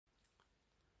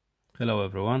Hello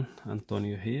everyone,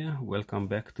 Antonio here. Welcome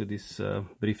back to this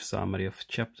brief summary of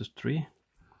chapter 3,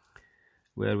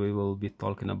 where we will be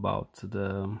talking about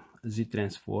the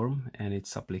Z-transform and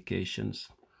its applications,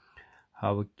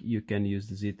 how you can use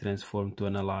the Z-transform to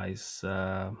analyze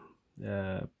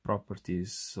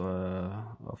properties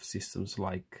of systems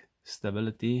like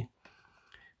stability,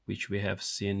 which we have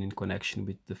seen in connection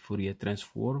with the Fourier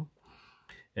transform,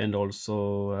 and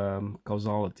also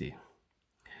causality.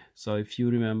 So if you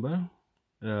remember,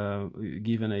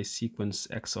 given a sequence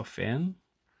x of n,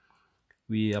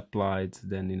 we applied,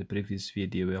 then in the previous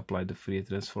video, we applied the Fourier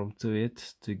transform to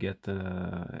it to get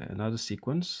another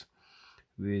sequence,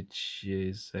 which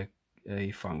is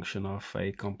a function of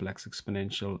a complex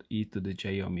exponential e to the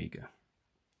j omega.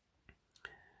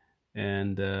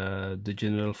 And the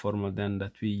general formula then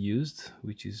that we used,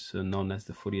 which is known as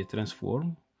the Fourier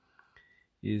transform,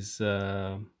 is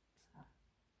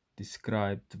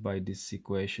described by this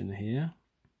equation here,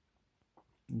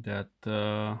 that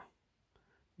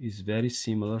is very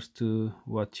similar to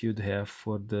what you'd have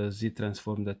for the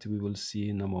Z-transform that we will see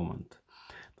in a moment.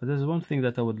 But there's one thing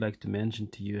that I would like to mention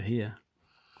to you here,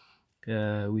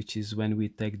 which is when we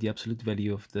take the absolute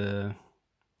value of the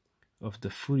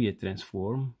Fourier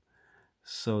transform.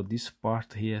 So this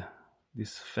part here,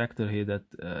 this factor here that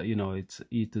it's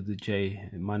e to the j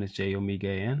minus j omega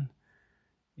n,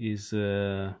 is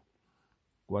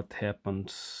what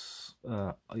happens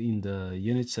in the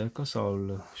unit circle. So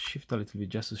I'll shift a little bit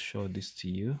just to show this to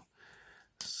you.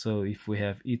 So if we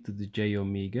have e to the j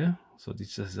omega, so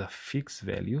this is a fixed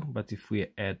value, but if we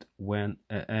add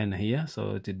n here,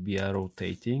 so it would be a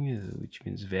rotating, which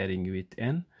means varying with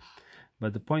n.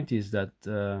 But the point is that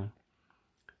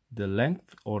the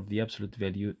length or the absolute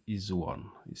value is 1,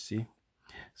 you see.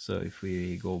 So if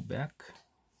we go back,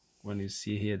 when you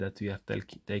see here that we are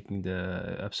taking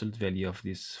the absolute value of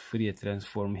this Fourier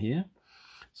transform here,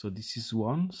 so this is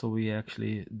 1, so we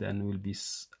actually then will be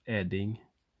adding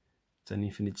an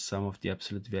infinite sum of the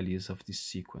absolute values of this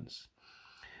sequence.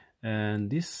 And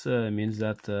this means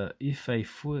that if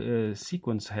a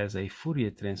sequence has a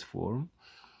Fourier transform,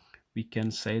 we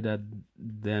can say that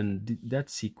then that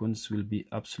sequence will be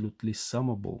absolutely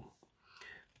summable.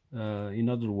 In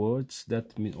other words,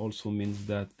 that also means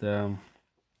that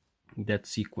that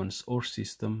sequence or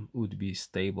system would be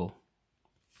stable.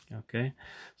 Okay,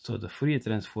 so the Fourier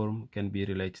transform can be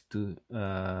related to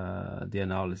the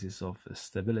analysis of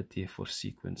stability for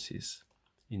sequences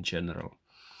in general.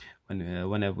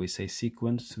 Whenever we say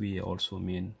sequence, we also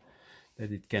mean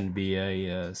that it can be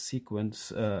a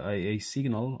sequence, a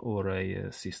signal, or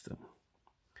a system.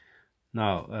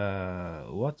 Now,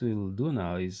 what we will do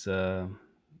now is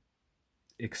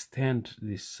extend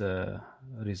this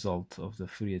result of the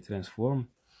Fourier transform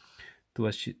to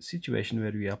a situation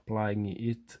where we are applying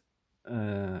it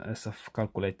as of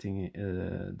calculating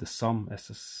the sum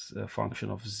as a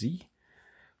function of z,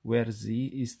 where z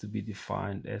is to be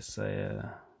defined as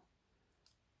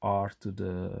r to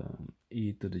the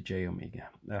e to the j omega,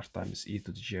 r times e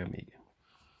to the j omega.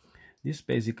 This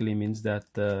basically means that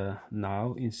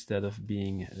now, instead of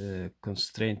being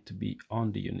constrained to be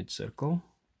on the unit circle,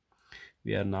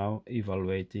 we are now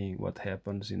evaluating what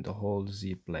happens in the whole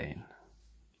z plane.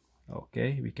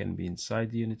 Okay, we can be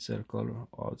inside the unit circle,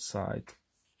 outside,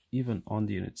 even on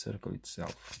the unit circle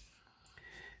itself.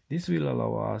 This will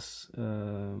allow us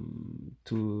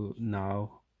to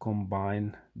now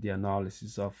combine the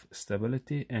analysis of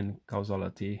stability and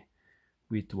causality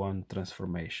with one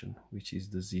transformation, which is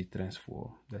the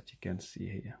Z-transform that you can see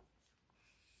here.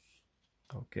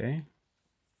 Okay,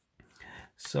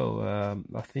 so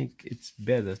I think it's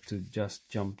better to just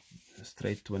jump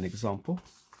straight to an example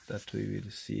that we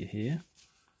will see here.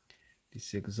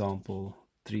 This example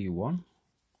 3.1,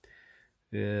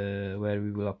 where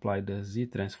we will apply the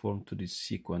Z-transform to this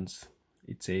sequence.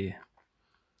 It's a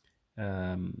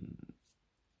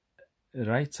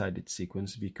right-sided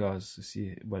sequence, because you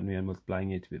see, when we are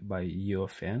multiplying it by u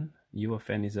of n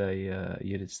is a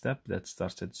unit step that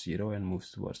starts at 0 and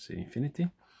moves towards infinity.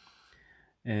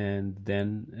 And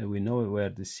then we know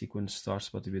where the sequence starts,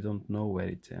 but we don't know where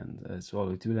it ends. Well,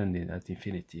 it will end at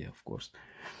infinity, of course.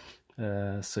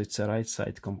 So it's a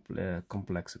right-side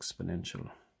complex exponential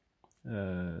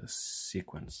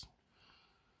sequence.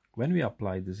 When we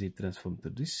apply the Z-transform to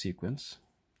this sequence,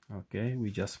 okay,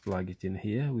 we just plug it in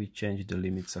here. We change the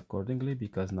limits accordingly,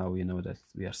 because now we know that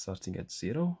we are starting at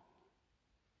 0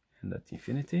 and at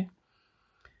infinity.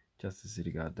 Just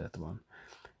disregard that one.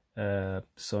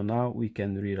 So now we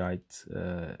can rewrite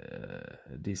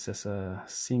this as a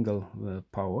single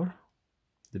power.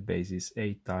 The base is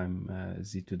a times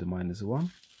z to the minus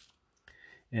 1.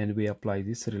 and we apply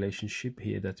this relationship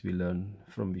here that we learned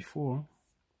from before,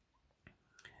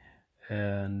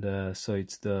 and so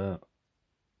it's the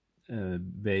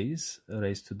base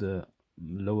raised to the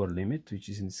lower limit, which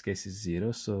is in this case is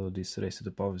 0, so this raised to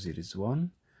the power of 0 is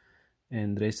 1,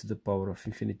 and raised to the power of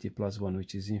infinity plus 1,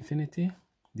 which is infinity,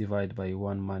 divided by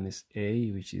 1 minus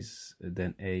a, which is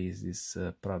then a is this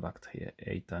product here,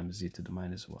 a times z to the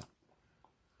minus 1.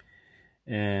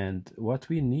 And what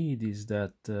we need is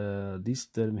that this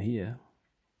term here,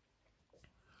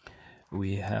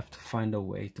 we have to find a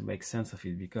way to make sense of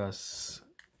it, because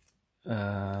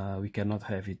we cannot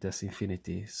have it as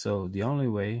infinity. So the only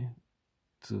way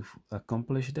to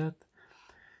accomplish that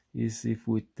is if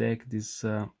we take this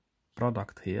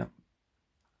product here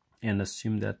and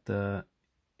assume that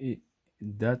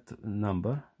that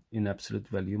number in absolute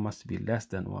value must be less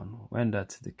than 1. When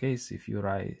that's the case, if you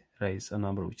raise a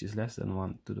number which is less than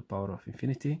 1 to the power of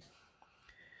infinity,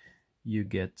 you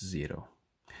get 0.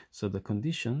 So the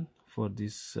condition for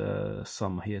this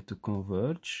sum here to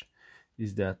converge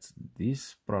is that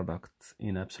this product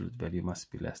in absolute value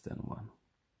must be less than 1.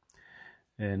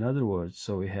 In other words,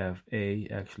 so we have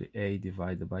actually a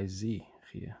divided by z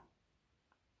here,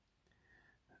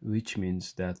 which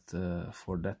means that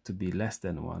for that to be less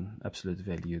than 1, absolute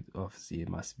value of z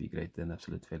must be greater than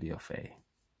absolute value of a.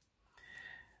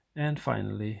 And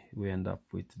finally, we end up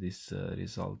with this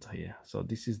result here. So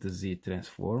this is the z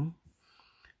transform,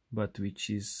 but which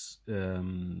is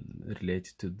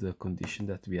related to the condition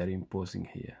that we are imposing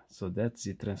here. So that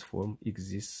z transform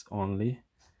exists only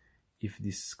if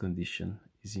this condition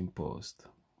is imposed.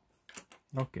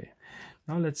 Okay,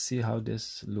 now let's see how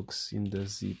this looks in the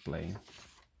z-plane.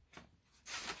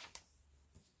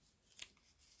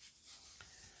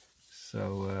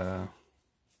 So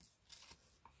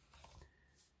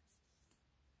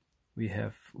we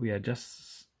are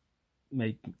just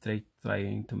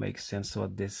trying to make sense of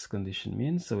what this condition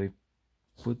means. So we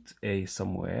put a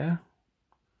somewhere,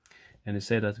 and we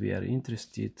say that we are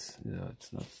interested. No,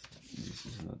 it's not. This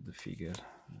is not the figure.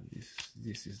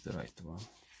 This is the right one.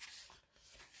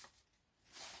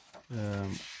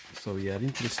 So we are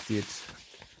interested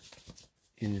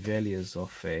in values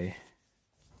of a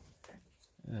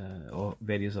or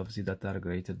values of z that are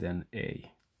greater than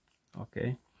a.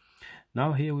 Okay.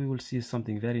 Now here we will see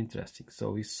something very interesting.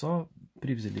 So we saw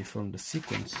previously from the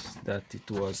sequence that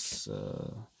it was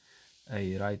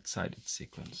a right-sided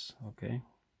sequence, okay?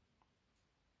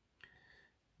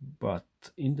 But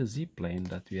in the z-plane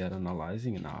that we are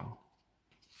analyzing now,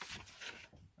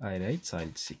 a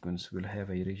right-sided sequence will have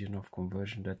a region of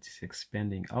conversion that is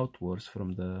expanding outwards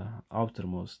from the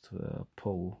outermost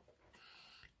pole.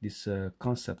 This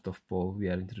concept of pole, we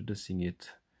are introducing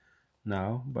it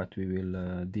now, but we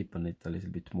will deepen it a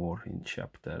little bit more in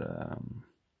chapter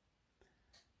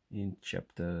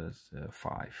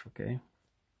 5. Okay,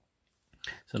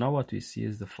 so now what we see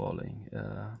is the following,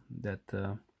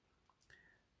 that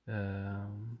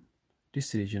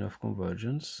this region of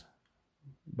convergence,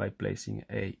 by placing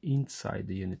a inside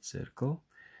the unit circle,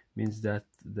 means that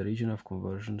the region of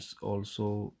convergence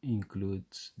also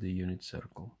includes the unit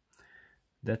circle.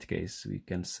 In that case, we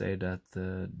can say that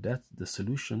that the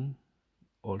solution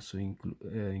also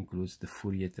includes the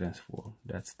Fourier transform.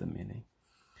 That's the meaning.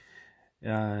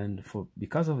 And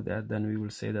because of that, then we will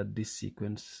say that this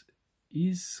sequence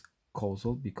is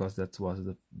causal, because that was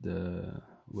the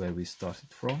where we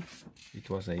started from. It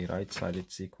was a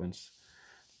right-sided sequence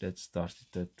that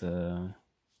started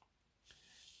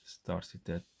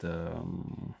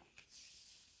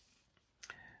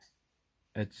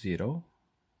at 0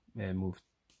 and moved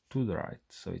to the right.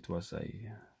 So it was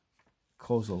a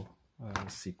causal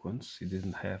sequence. It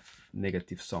didn't have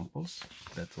negative samples.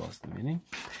 That was the meaning,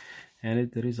 and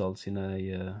it results in a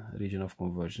region of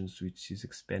convergence which is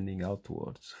expanding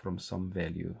outwards from some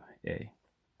value a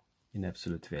in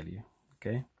absolute value.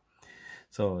 Okay,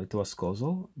 so it was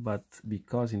causal, but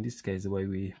because in this case the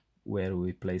way where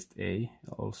we placed a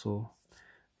also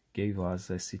gave us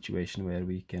a situation where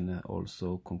we can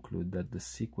also conclude that the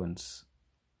sequence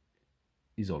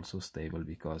is also stable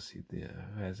because it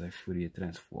has a Fourier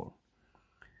transform.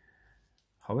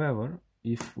 However,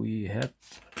 if we had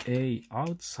a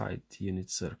outside unit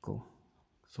circle,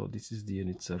 so this is the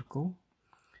unit circle,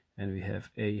 and we have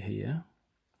a here,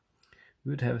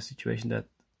 we would have a situation that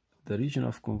the region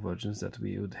of convergence that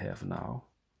we would have now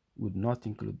would not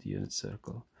include the unit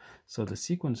circle. So the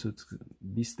sequence would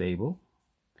be stable,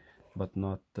 but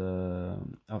not, the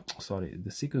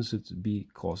sequence would be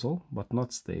causal, but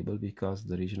not stable, because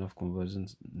the region of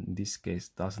convergence in this case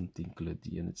doesn't include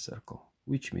the unit circle,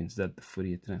 which means that the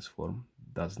Fourier transform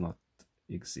does not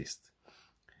exist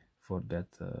for that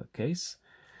case.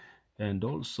 and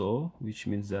also which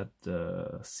means that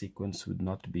the sequence would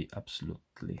not be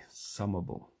absolutely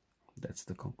summable. That's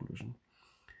the conclusion.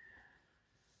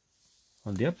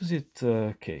 On the opposite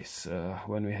case,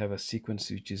 when we have a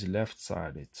sequence which is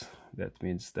left-sided, that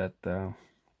means that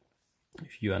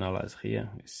if you analyze here,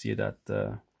 you see that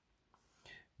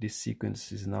this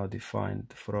sequence is now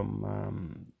defined from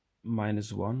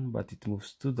 -1, but it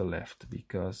moves to the left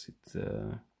because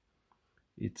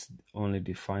it's only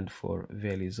defined for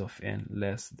values of n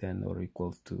less than or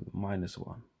equal to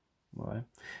 -1, right?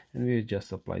 And we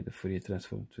just apply the Fourier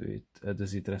transform to it, the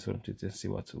Z transform to it, and see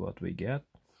what we get.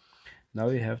 Now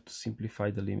we have to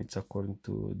simplify the limits according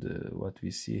to what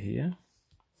we see here,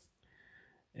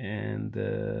 and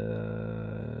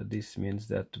this means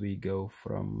that we go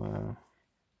from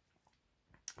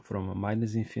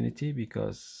 -infinity,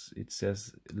 because it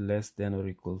says less than or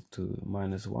equal to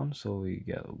 -1, so we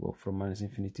go from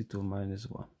 -infinity to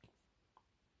 -1.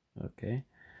 Okay,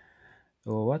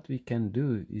 well, what we can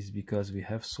do is, because we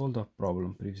have solved a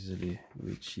problem previously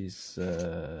which is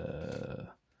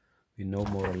we know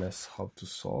more or less how to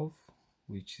solve,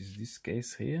 which is this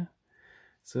case here,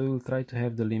 so we'll try to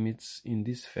have the limits in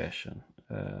this fashion,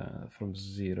 from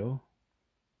 0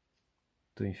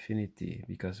 to infinity,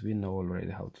 because we know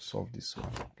already how to solve this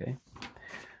one. Okay,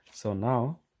 so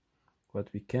now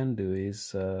what we can do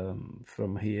is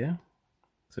from here,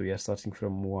 so we are starting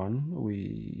from 1,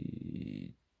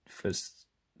 we first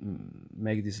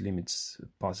make these limits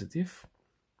positive.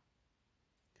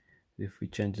 If we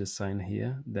change the sign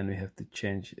here, then we have to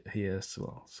change here as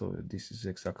well. So this is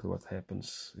exactly what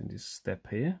happens in this step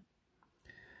here.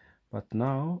 But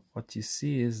now what you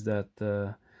see is that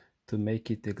to make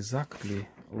it exactly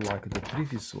like the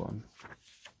previous one,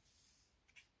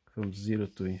 from 0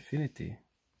 to infinity,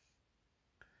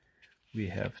 we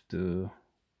have to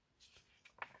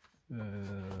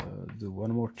do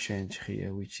one more change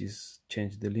here, which is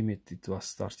change the limit. It was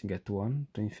starting at 1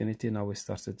 to infinity, now we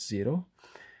start at 0.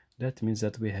 That means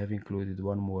that we have included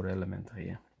one more element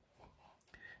here,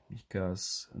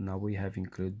 because now we have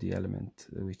included the element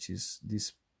which is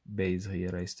this base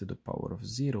here raised to the power of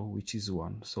 0, which is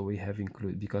 1. So we have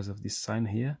included, because of this sign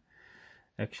here,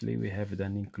 actually we have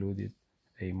then included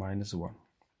a -1.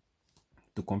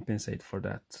 To compensate for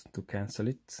that, to cancel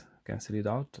it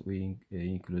out, we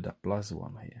include a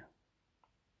 +1 here.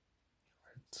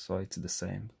 So it's the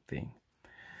same thing.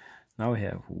 Now we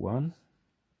have 1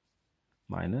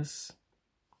 minus,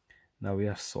 now we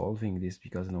are solving this,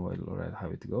 because now already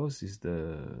how it goes is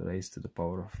the raised to the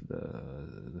power of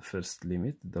the first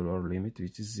limit, the lower limit,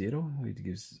 which is 0, it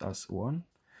gives us 1,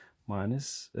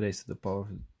 minus raised to the power of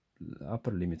the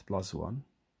upper limit +1,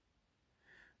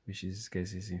 which in this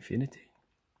case is infinity,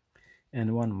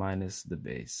 and 1 minus the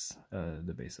base of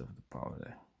the power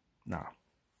there. Now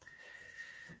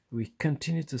we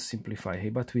continue to simplify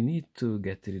here, but we need to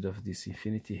get rid of this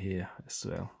infinity here as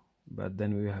well. But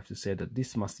then we have to say that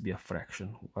this must be a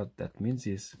fraction. What that means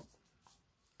is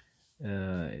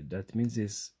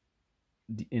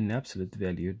in absolute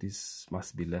value this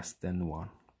must be less than 1.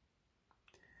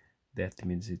 That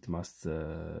means it must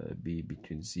be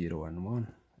between 0 and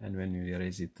 1, and when we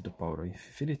raise it to the power of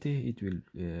infinity, it will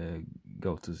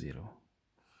go to 0.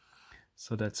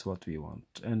 So that's what we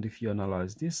want. And if you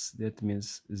analyze this, that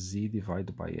means z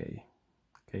divided by a,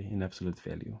 okay, in absolute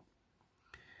value,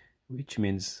 which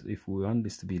means if we want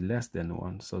this to be less than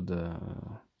 1, so the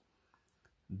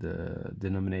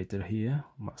denominator here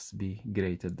must be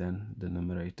greater than the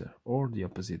numerator, or the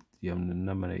opposite, the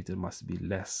numerator must be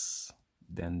less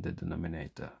than the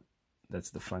denominator. That's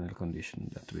the final condition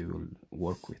that we will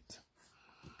work with.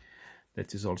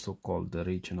 That is also called the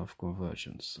region of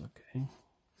convergence. Okay,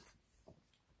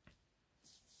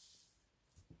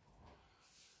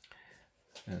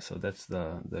 so that's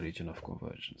the region of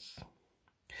convergence.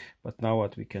 But now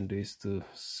what we can do is to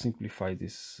simplify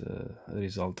this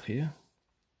result here,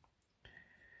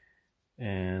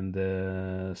 and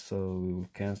so we will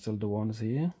cancel the ones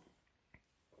here,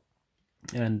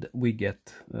 and we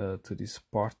get to this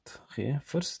part here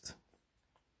first.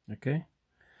 Okay,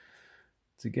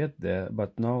 to get there,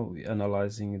 but now we're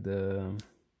analyzing the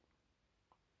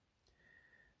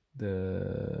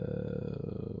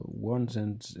ones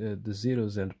and the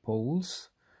zeros and poles.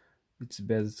 It's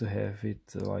better to have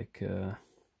it like in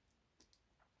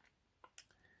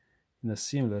a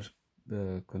similar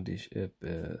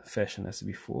fashion as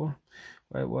before.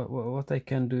 What I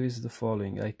can do is the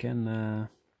following. I can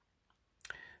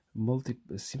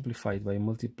simplify it by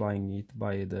multiplying it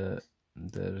by the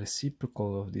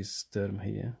reciprocal of this term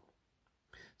here.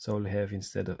 So I'll have,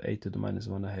 instead of a to the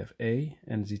 -1, I have a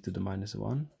and z to the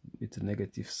 -1 with a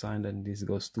negative sign, and this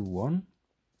goes to 1.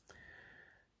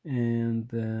 And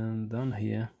then down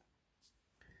here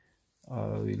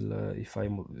I will if I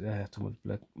have to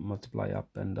multiply up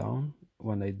and down.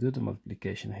 When I do the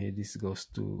multiplication here, this goes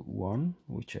to 1,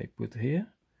 which I put here,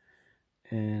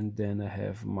 and then I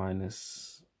have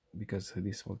minus, because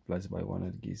this multiplies by 1,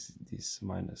 it gives this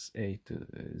minus a to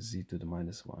z to the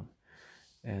minus 1,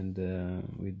 and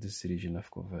with this region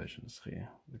of convergence here.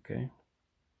 Okay,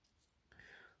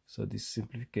 so this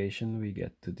simplification we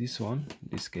get to this one,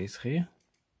 this case here.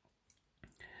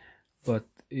 But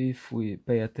if we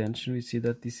pay attention, we see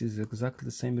that this is exactly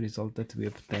the same result that we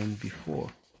obtained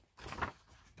before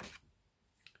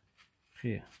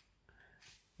here.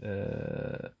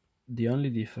 The only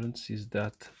difference is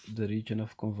that the region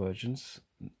of convergence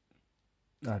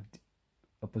are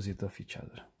opposite of each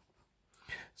other.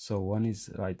 So one is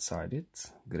right-sided,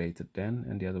 greater than,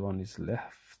 and the other one is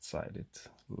left-sided,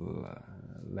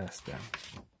 less than.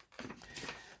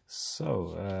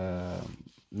 So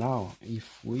now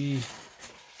if we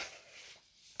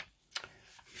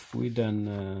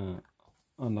then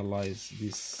analyze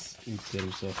this in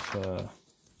terms of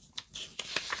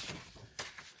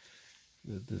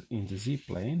in the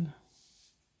z-plane,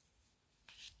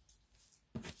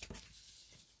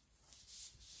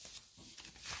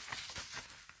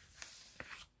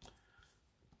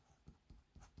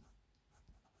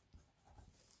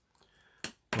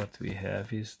 what we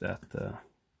have is that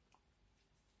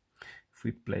if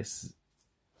we place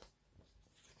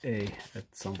A at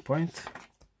some point,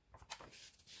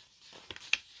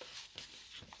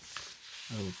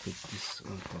 I will put this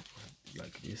on top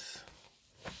like this.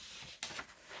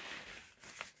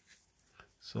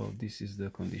 So this is the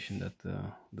condition that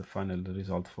the final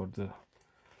result for the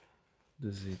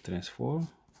Z transform.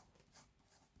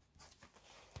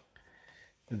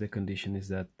 The condition is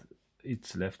that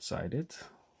it's left-sided,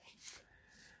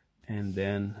 and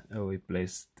then we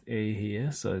placed A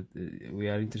here, so we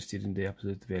are interested in the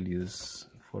absolute values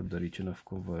for the region of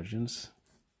convergence,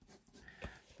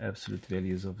 absolute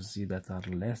values of Z that are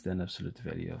less than absolute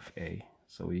value of A.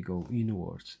 So we go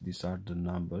inwards. These are the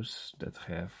numbers that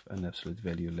have an absolute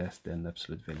value less than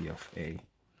absolute value of A.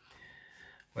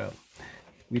 Well,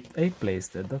 with A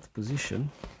placed at that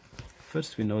position,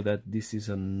 first we know that this is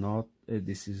not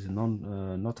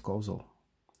causal,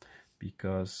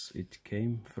 because it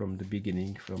came from the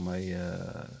beginning from a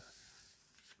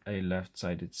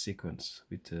left-sided sequence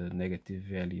with negative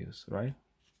values, right?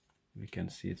 We can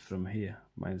see it from here,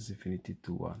 minus infinity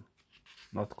to 1.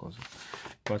 Not causal,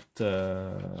 but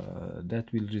that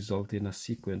will result in a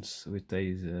sequence with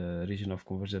a region of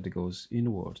convergence that goes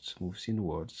inwards, moves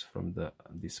inwards from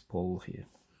this pole here.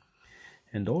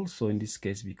 And also in this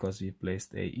case, because we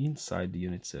placed A inside the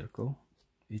unit circle,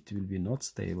 it will be not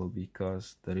stable,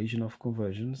 because the region of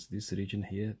convergence, this region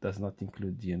here, does not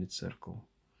include the unit circle.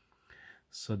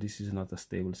 So this is not a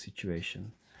stable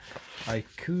situation. We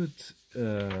could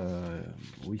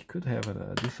have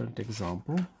a different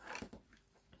example,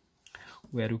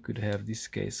 where we could have this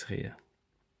case here.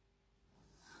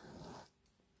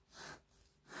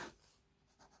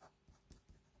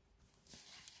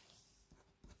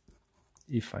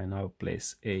 If I now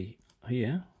place A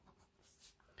here,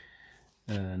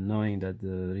 knowing that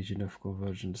the region of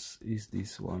convergence is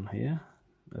this one here,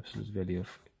 absolute value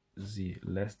of Z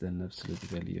less than absolute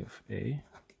value of A,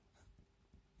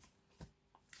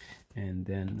 and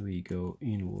then we go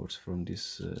inwards from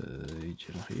this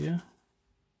region here.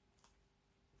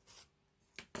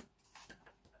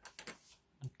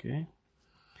 Okay,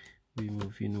 we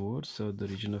move inwards, so the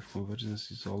region of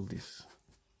convergence is all this.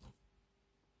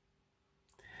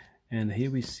 And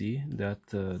here we see that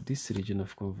this region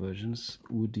of convergence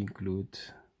would include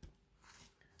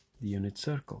the unit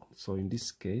circle. So in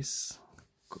this case,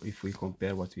 if we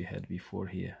compare what we had before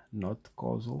here, not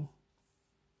causal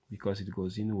because it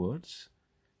goes inwards,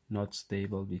 not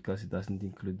stable because it doesn't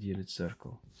include the unit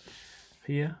circle.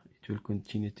 Here it will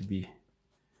continue to be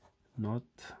not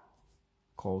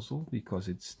causal because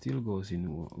it still goes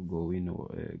inwards,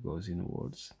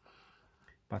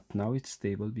 but now it's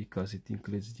stable because it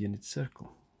includes the unit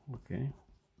circle. Okay,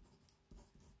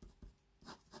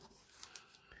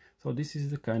 so this is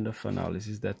the kind of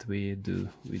analysis that we do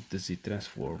with the Z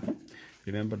transform.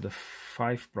 Remember the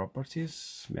 5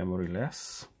 properties: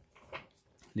 memoryless,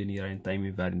 linear and time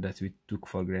invariant, that we took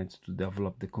for granted to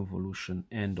develop the convolution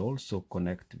and also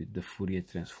connect with the Fourier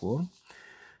transform.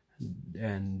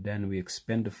 And then we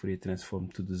expand the Fourier transform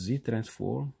to the Z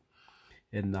transform,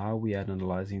 and now we are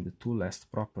analyzing the 2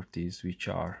 last properties, which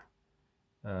are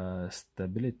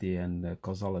stability and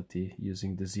causality,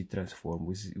 using the Z transform,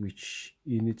 which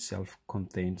in itself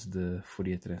contains the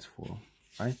Fourier transform,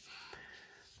 right?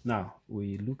 Now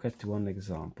we look at one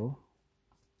example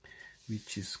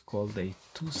which is called a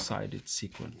two-sided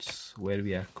sequence, where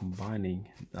we are combining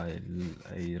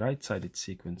a right-sided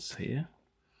sequence here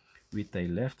with a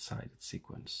left-sided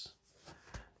sequence.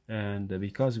 And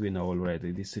because we know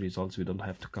already these results, we don't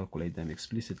have to calculate them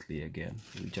explicitly again.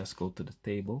 We just go to the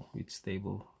table. It's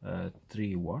table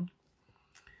 3.1,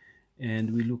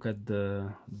 and we look at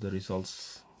the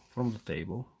results from the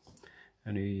table,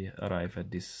 and we arrive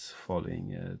at this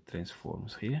following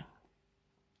transforms here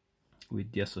with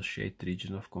the associated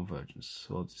region of convergence.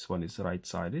 So this one is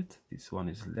right-sided, this one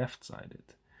is left-sided.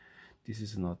 This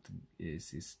is not,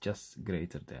 is just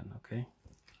greater than, okay?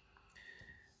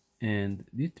 And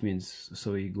it means,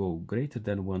 so we go greater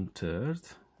than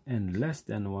 1/3 and less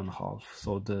than 1/2.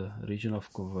 So the region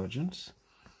of convergence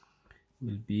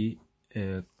will be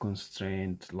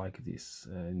constrained like this,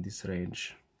 in this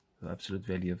range. The absolute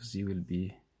value of z will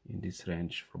be in this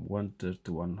range from 1/3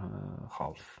 to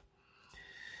 1/2.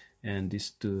 And these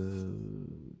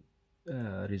two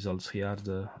results here are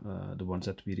the ones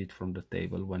that we read from the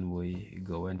table when we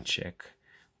go and check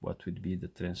what would be the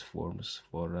transforms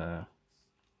for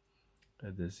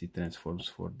the z transforms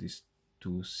for these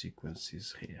two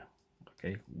sequences here.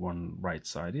 Okay, one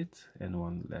right-sided and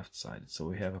one left-sided. So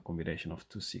we have a combination of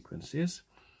two sequences,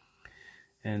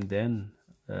 and then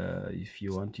if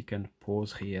you want, you can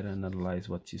pause here and analyze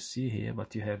what you see here,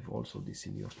 but you have also this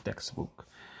in your textbook.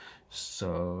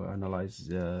 So analyze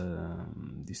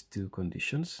these two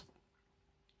conditions,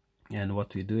 and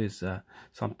what we do is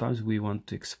sometimes we want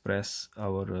to express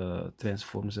our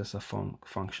transforms as a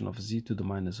function of z to the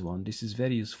 -1. This is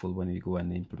very useful when we go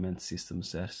and implement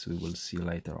systems, as we will see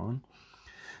later on.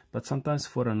 But sometimes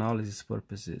for analysis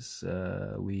purposes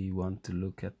we want to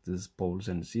look at these poles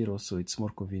and zeros, so it's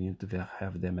more convenient to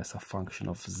have them as a function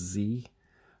of z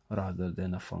rather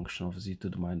than a function of z to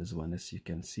the -1, as you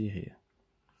can see here.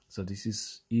 So this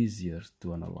is easier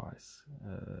to analyze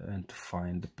and to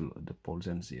find the poles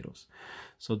and zeros.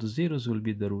 So the zeros will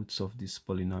be the roots of this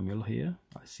polynomial here.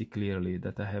 I see clearly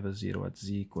that I have a 0 at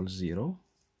z equals 0.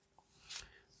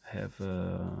 I have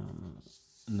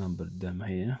numbered them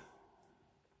here.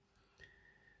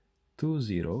 Two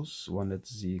zeros, one at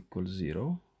z equals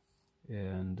 0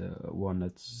 and one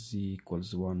at z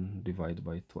equals 1 divided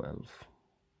by 12,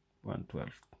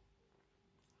 1/12.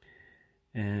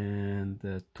 And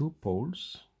two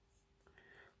poles,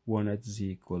 one at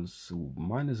z equals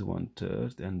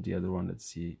 -1/3 and the other one at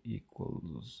z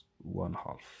equals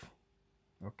 1/2.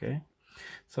 Okay,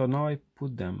 so now I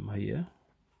put them here,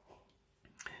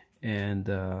 and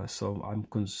so I'm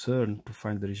concerned to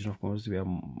find the region of convergence. We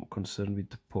are concerned with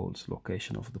the poles,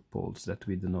 location of the poles that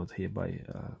we denote here by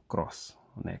cross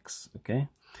on x. Okay,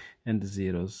 and the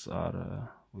zeros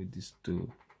are with these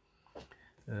two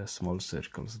small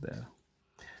circles there.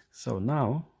 So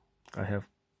now I have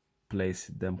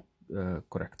placed them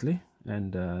correctly,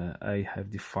 and I have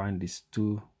defined these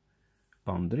two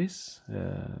boundaries,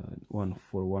 one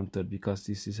for 1/3, because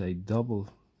this is a double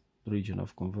region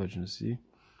of convergence.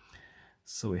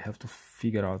 So we have to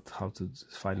figure out how to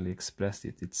finally express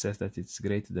it. It says that it's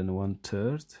greater than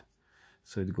 1/3,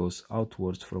 so it goes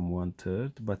outwards from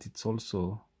 1/3, but it's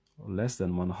also less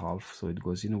than 1/2, so it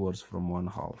goes inwards from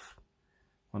 1/2.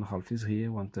 1/2 is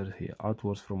here, 1/3 here,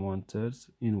 outwards from 1/3,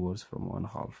 inwards from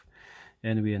 1/2,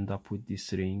 and we end up with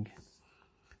this ring.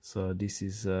 So this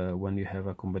is when you have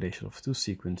a combination of two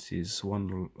sequences,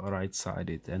 one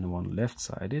right-sided and one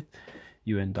left-sided,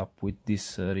 you end up with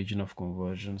this region of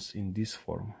convergence in this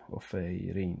form of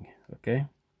a ring. Okay,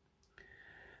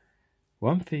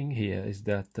 one thing here is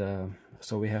that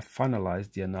so we have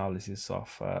finalized the analysis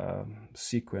of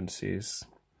sequences,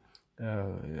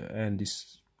 and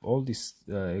all these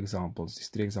examples, these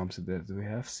three examples that we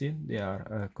have seen, they are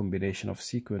a combination of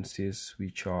sequences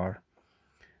which are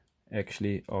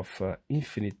actually of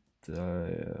infinite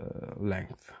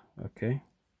length. Okay,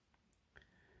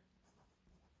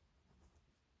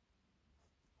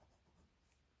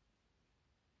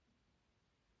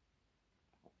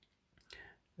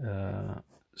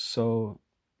 so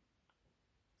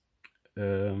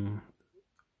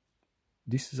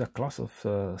this is a class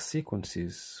of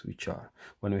sequences which are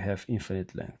when we have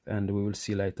infinite length, and we will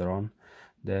see later on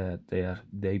that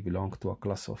they belong to a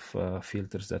class of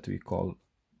filters that we call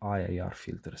IIR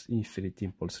filters, infinite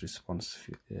impulse response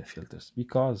filters,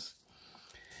 because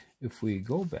if we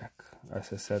go back,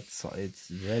 as I said, so it's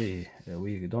very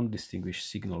we don't distinguish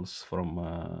signals from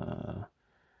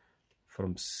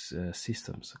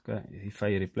systems. Okay, if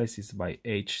I replace this by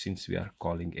H, since we are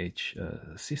calling H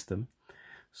system,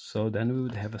 so then we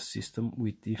would have a system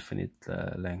with infinite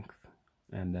length,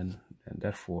 and then and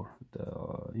therefore the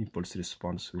impulse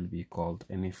response will be called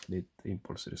an infinite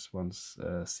impulse response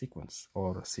sequence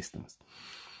or systems.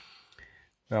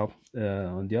 Well,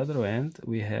 on the other hand,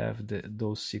 we have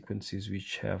those sequences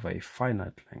which have a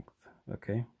finite length,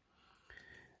 okay?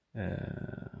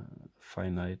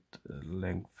 Finite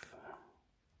length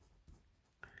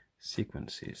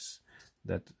sequences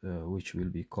that which will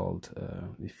be called,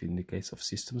 if in the case of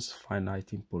systems,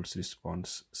 finite impulse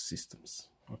response systems,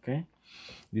 okay?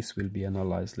 This will be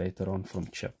analyzed later on from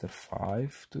chapter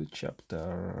 5 to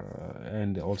chapter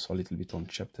and also a little bit on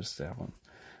chapter 7,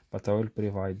 but I will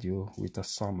provide you with a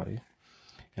summary.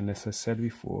 And as I said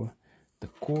before, the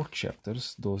core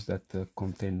chapters, those that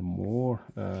contain more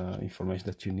information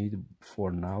that you need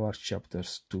for now, are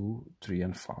chapters 2, 3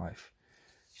 and 5.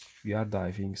 We are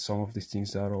diving, some of these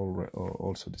things are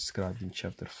also described in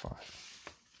chapter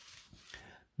 5.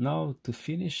 Now, to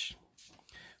finish,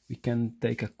 we can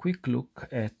take a quick look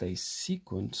at a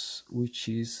sequence which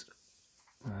is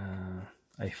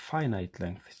a finite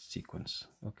length sequence,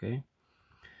 okay?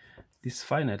 This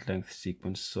finite length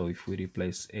sequence, so if we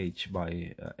replace h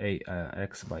by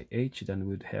x by h, then we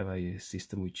would have a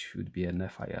system which would be an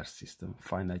FIR system,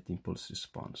 finite impulse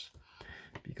response.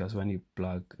 Because when you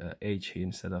plug h here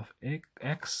instead of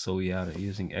x, so we are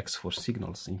using x for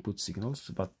signals, input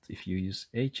signals, but if you use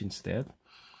h instead,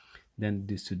 then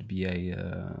this would be a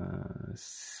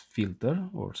filter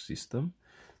or system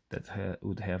that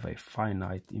would have a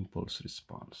finite impulse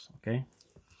response, okay?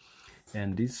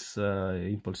 And this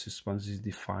impulse response is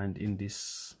defined in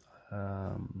this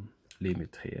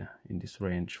limit here, in this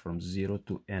range from 0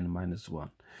 to n minus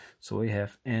 1. So we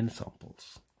have n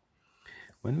samples.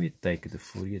 When we take the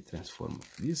Fourier transform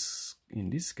of this, in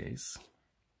this case,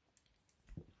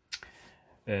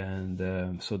 and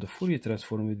so the Fourier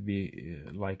transform would be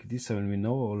like this, and we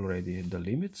know already the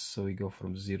limits, so we go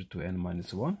from 0 to n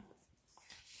minus 1.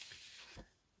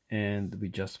 And we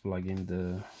just plug in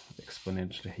the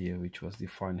exponential here, which was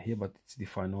defined here, but it's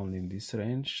defined only in this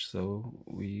range, so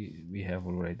we have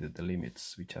already the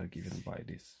limits which are given by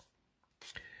this.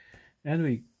 And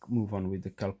we move on with the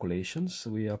calculations.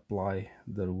 We apply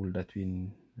the rule that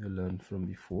we learned from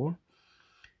before.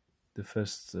 The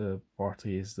first part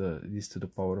is this to the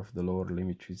power of the lower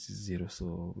limit, which is 0,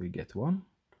 so we get 1,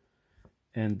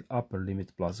 and upper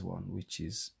limit plus 1, which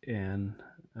is n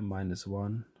minus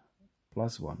 1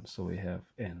 plus 1, so we have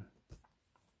n,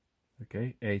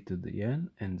 okay, a to the n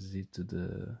and z to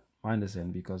the minus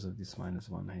n because of this minus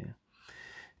 1 here,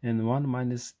 and 1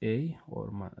 minus a, or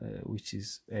which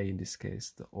is a in this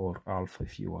case, or alpha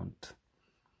if you want.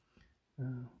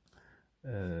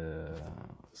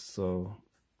 So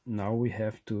now we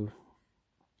have to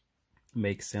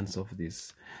make sense of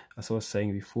this. As I was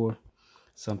saying before,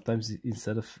 sometimes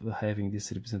instead of having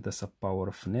this represented as a power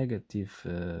of negative,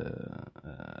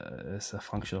 as a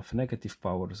function of negative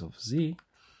powers of z,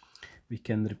 we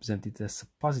can represent it as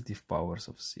positive powers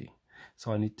of z.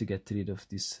 So I need to get rid of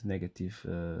this negative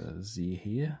z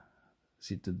here,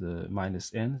 z to the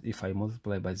minus n. If I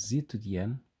multiply by z to the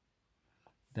n,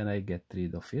 then I get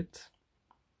rid of it.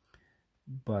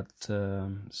 But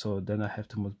so then I have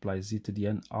to multiply z to the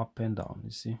n up and down,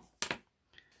 you see?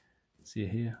 See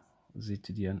here? Z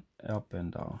to the n up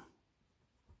and down.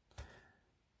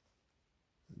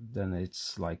 Then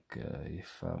it's like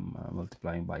if I'm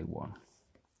multiplying by 1.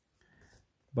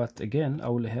 But again, I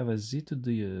will have a z to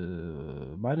the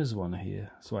minus 1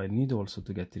 here, so I need also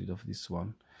to get rid of this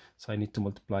one. So I need to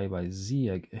multiply by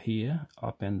z here,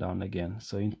 up and down again.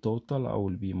 So in total, I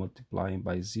will be multiplying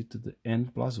by z to the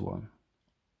n plus 1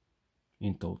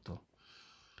 in total.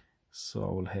 So I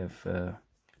will have,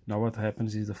 now what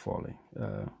happens is the following.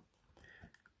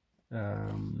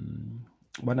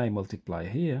 When I multiply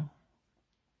here,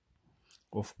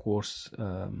 of course,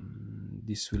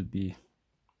 this will be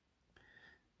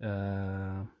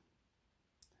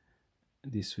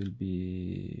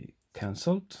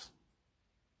cancelled,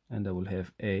 and I will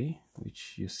have a,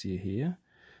 which you see here,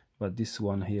 but this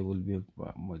one here will be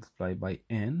multiplied by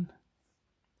n,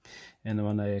 and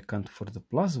when I account for the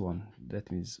plus 1,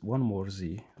 that means one more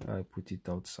z, I put it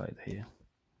outside here,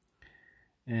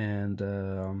 and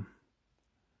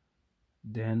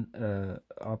then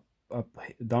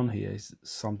down here is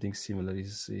something similar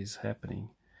is happening.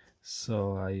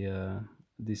 So I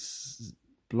this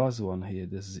plus 1 here,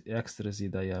 this extra z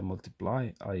that I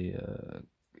multiply, I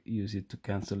use it to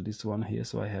cancel this one here,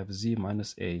 so I have z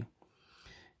minus a,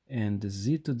 and the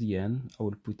z to the n, I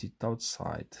will put it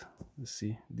outside. You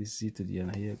see, this z to the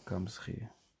n here comes here.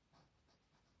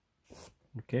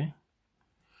 Okay,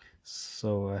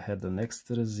 so I had an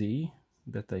extra z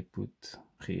that I put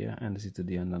here and z to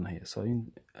the unknown here. So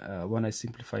when I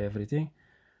simplify everything,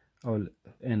 I will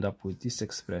end up with this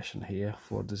expression here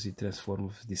for the z transform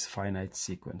of this finite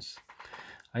sequence.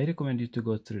 I recommend you to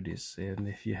go through this, and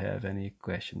if you have any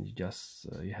questions,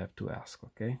 you have to ask.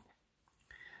 Okay.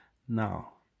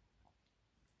 Now,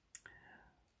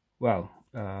 well,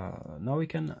 now we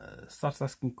can start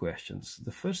asking questions.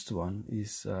 The first one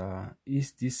is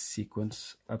this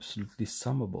sequence absolutely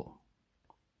summable?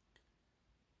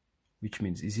 Which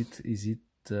means, is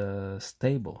it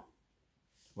stable?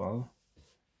 Well,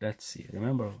 let's see.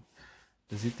 Remember,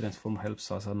 the Z transform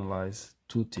helps us analyze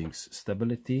two things: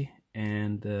 stability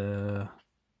and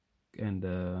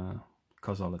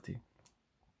causality.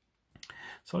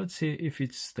 So let's see if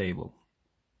it's stable.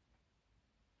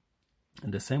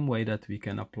 In the same way that we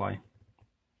can apply,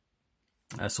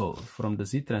 so from the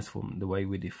Z transform, the way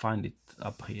we defined it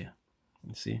up here,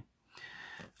 you see,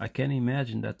 I can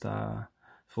imagine that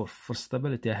for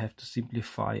stability, I have to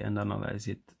simplify and analyze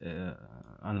it,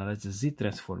 analyze the Z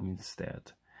transform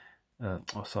instead. I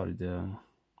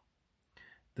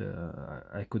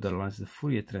could analyze the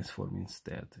Fourier transform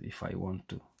instead if I want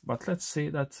to. But let's say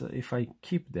that if I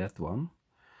keep that one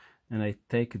and I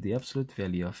take the absolute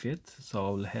value of it, so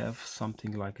I'll have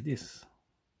something like this.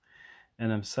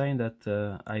 And I'm saying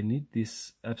that I need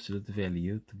this absolute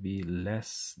value to be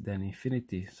less than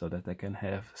infinity so that I can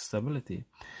have stability.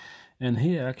 And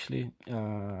here actually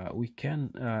we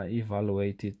can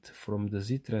evaluate it from the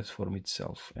Z transform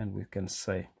itself, and we can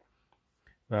say,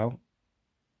 well,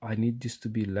 I need this to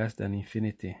be less than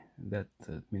infinity. That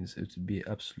means it would be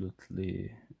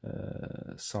absolutely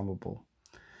summable.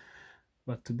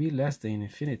 But to be less than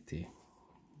infinity,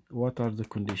 what are the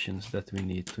conditions that we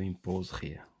need to impose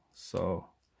here? So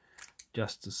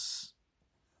just to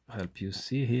help you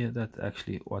see here that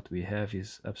actually what we have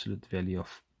is absolute value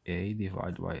of A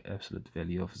divided by absolute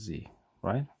value of Z,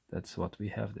 right? That's what we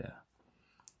have there.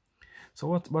 So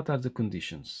what are the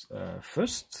conditions?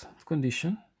 First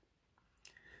condition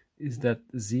is that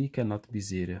Z cannot be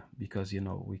 0, because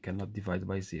we cannot divide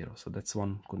by 0. So that's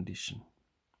one condition.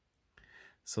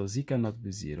 So Z cannot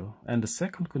be 0. And the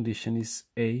second condition is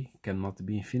A cannot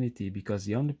be infinity, because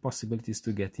the only possibilities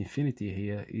to get infinity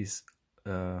here is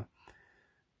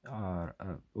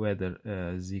whether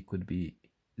Z could be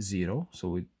 0, so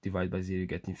we divide by 0, you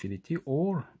get infinity,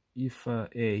 or if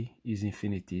A is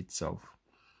infinity itself.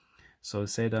 So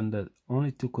say then that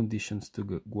only two conditions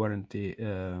to guarantee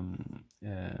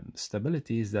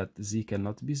stability is that Z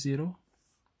cannot be 0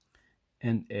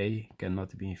 and A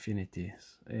cannot be infinity.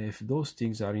 If those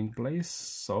things are in place,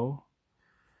 so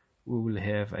we will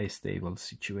have a stable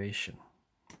situation.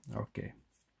 Okay.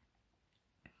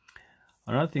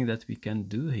 Another thing that we can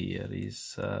do here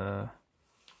is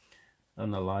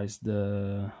analyze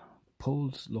the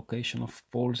poles, location of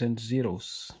poles and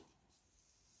zeros.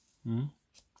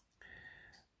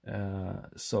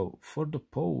 So for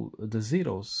the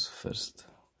zeros first,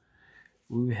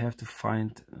 we will have to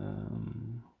find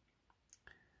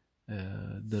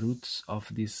the roots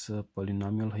of this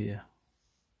polynomial here.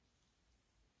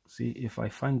 See, if I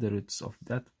find the roots of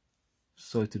that,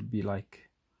 so it would be like,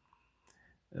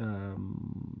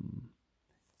 in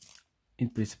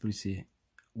principle, see,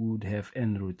 we would have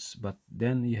n roots, but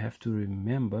then you have to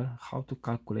remember how to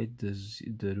calculate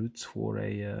the roots for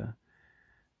a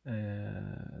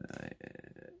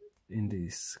in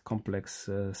this complex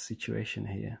situation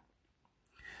here.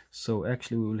 So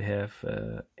actually we will have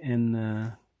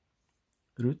n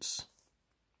roots,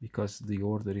 because the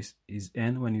order is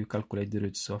n when you calculate the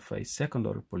roots of a second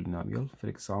order polynomial. For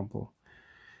example,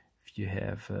 if you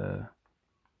have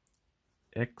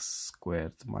x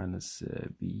squared minus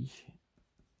b,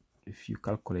 if you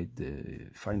calculate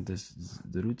find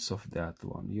the roots of that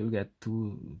one, you'll get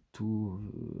two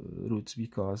roots,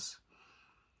 because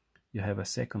you have a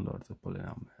second order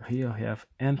polynomial. Here I have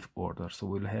nth order, so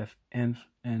we'll have n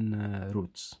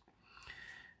roots.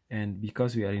 And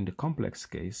because we are in the complex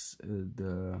case,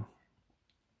 the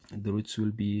roots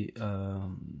will be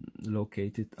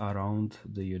located around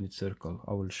the unit circle.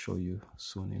 I will show you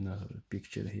soon in a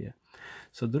picture here.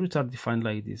 So the roots are defined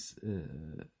like this,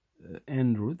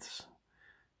 n roots,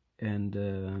 and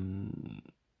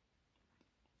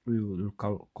we will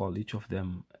call each of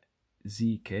them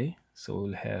zk. So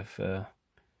we'll have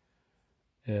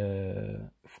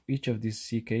each of these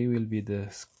ck will be the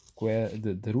square,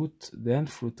 the root, the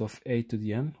nth root of a to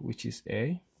the n, which is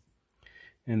a,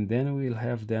 and then we'll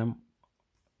have them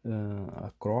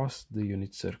across the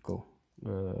unit circle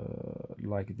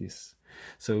like this.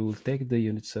 So we will take the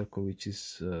unit circle, which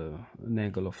is an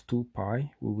angle of 2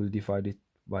 pi. We will divide it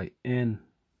by n,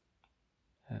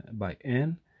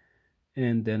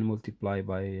 and then multiply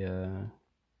by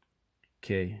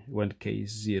k when k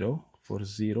is 0, for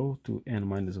 0 to n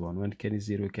minus 1. When k is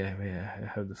 0, we can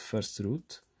have the first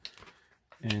root,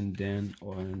 and then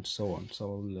and so on. So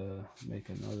I'll make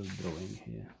another drawing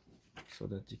here so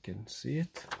that you can see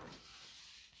it.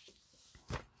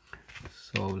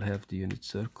 So I'll have the unit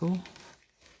circle.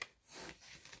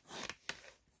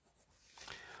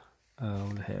 I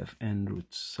will have n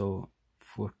roots. So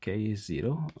for k is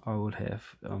 0, I will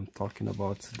have, I'm talking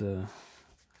about the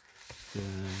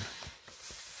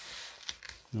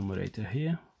numerator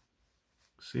here,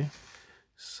 see?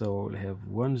 So I'll have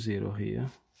 1 0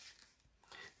 here,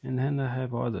 and then I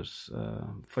have others.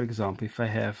 For example, if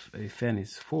n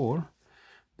is 4,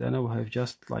 then I will have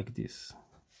just like this,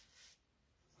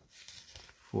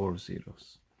 4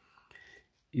 zeros.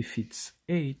 If it's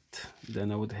 8,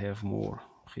 then I would have more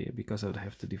here, because I would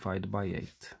have to divide by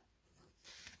 8.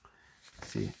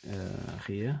 See,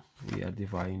 here we are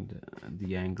dividing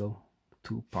the angle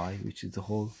 2 pi, which is the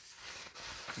whole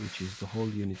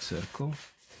unit circle,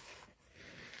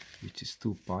 which is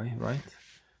 2 pi, right?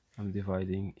 I'm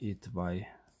dividing it by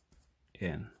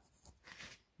n.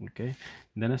 Okay,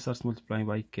 and then I start multiplying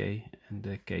by k, and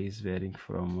the k is varying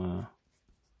from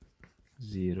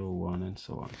 0, 1, and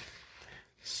so on.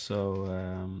 So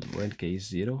when k is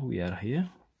 0, we are here,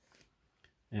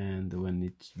 and when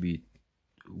it's be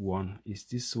 1 is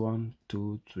this one,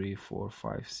 2, 3, 4,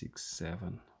 5, 6,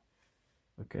 7.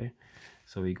 Okay,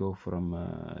 so we go from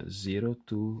 0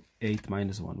 to 8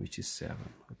 minus 1, which is 7.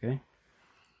 Okay,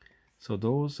 so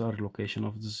those are location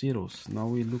of the zeros. Now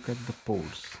we look at the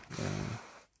poles.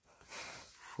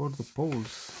 For the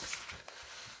poles,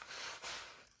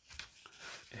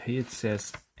 here it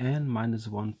says n minus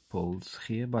 1 poles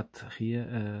here, but here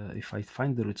if I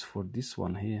find the roots for this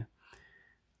one here,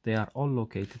 they are all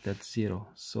located at 0.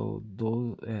 So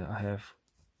those I have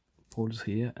poles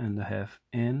here, and I have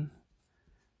n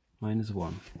minus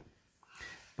 1.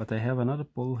 But I have another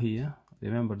pole here.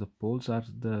 Remember, the poles are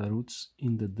the roots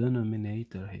in the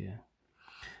denominator here.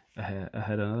 I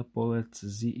had another pole at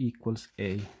z equals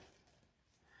a,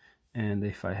 and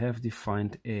if I have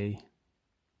defined a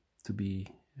to be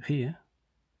here,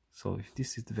 so if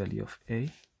this is the value of a,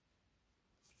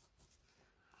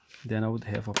 then I would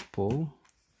have a pole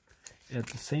at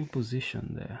the same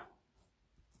position there,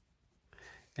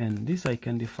 and this I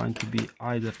can define to be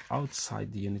either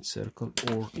outside the unit circle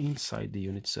or inside the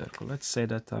unit circle. Let's say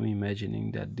that I'm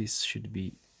imagining that this should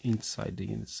be inside the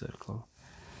unit circle,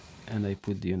 and I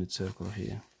put the unit circle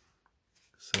here.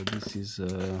 So this is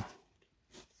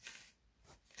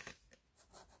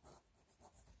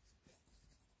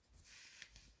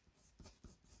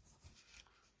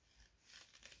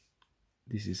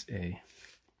this is a,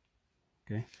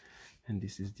 okay, and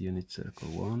this is the unit circle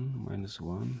 1 minus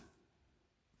 1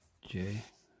 j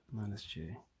minus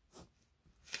j.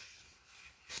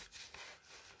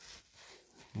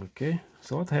 Okay,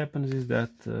 so what happens is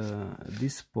that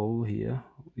this pole here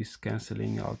is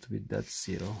cancelling out with that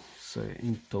 0. So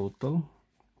in total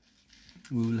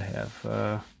we will have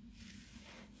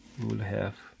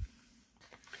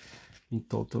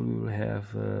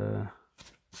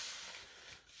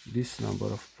this number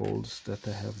of poles that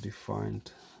I have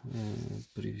defined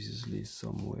previously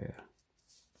somewhere.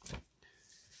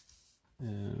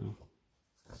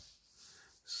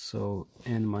 So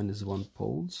n minus 1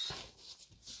 poles,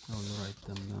 I'll write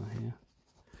them down here,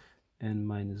 n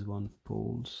minus 1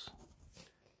 poles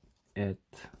at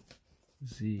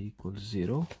z equals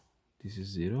 0, this is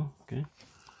 0, okay,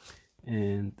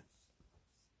 and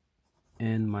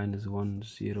n minus 1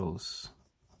 zeros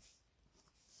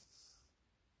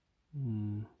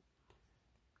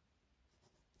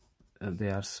they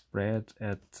are spread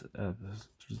at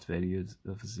absolute value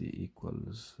of z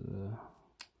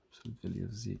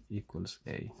equals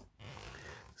a.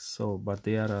 So, but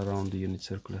they are around the unit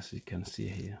circle, as you can see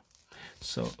here.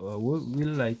 So we'll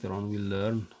later on we'll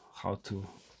learn how to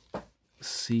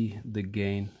see the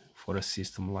gain for a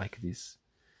system like this.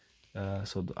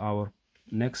 So our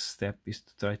next step is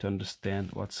to try to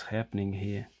understand what's happening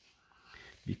here,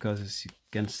 because as you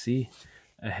can see,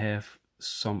 I have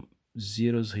some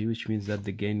zeros here, which means that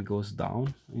the gain goes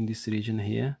down in this region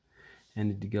here,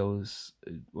 and it goes,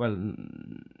 well,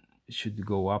 it should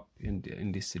go up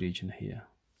in this region here.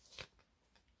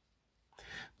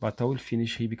 But I will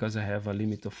finish here because I have a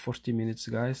limit of 40 minutes,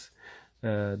 guys.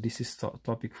 This is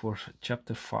topic for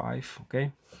chapter 5,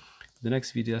 okay? The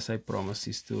next video, as I promised,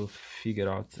 is to figure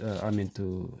out,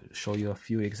 to show you a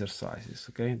few exercises,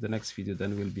 okay? The next video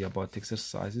then will be about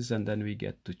exercises, and then we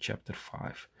get to chapter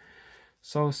 5.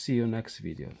 So see you next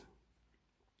video.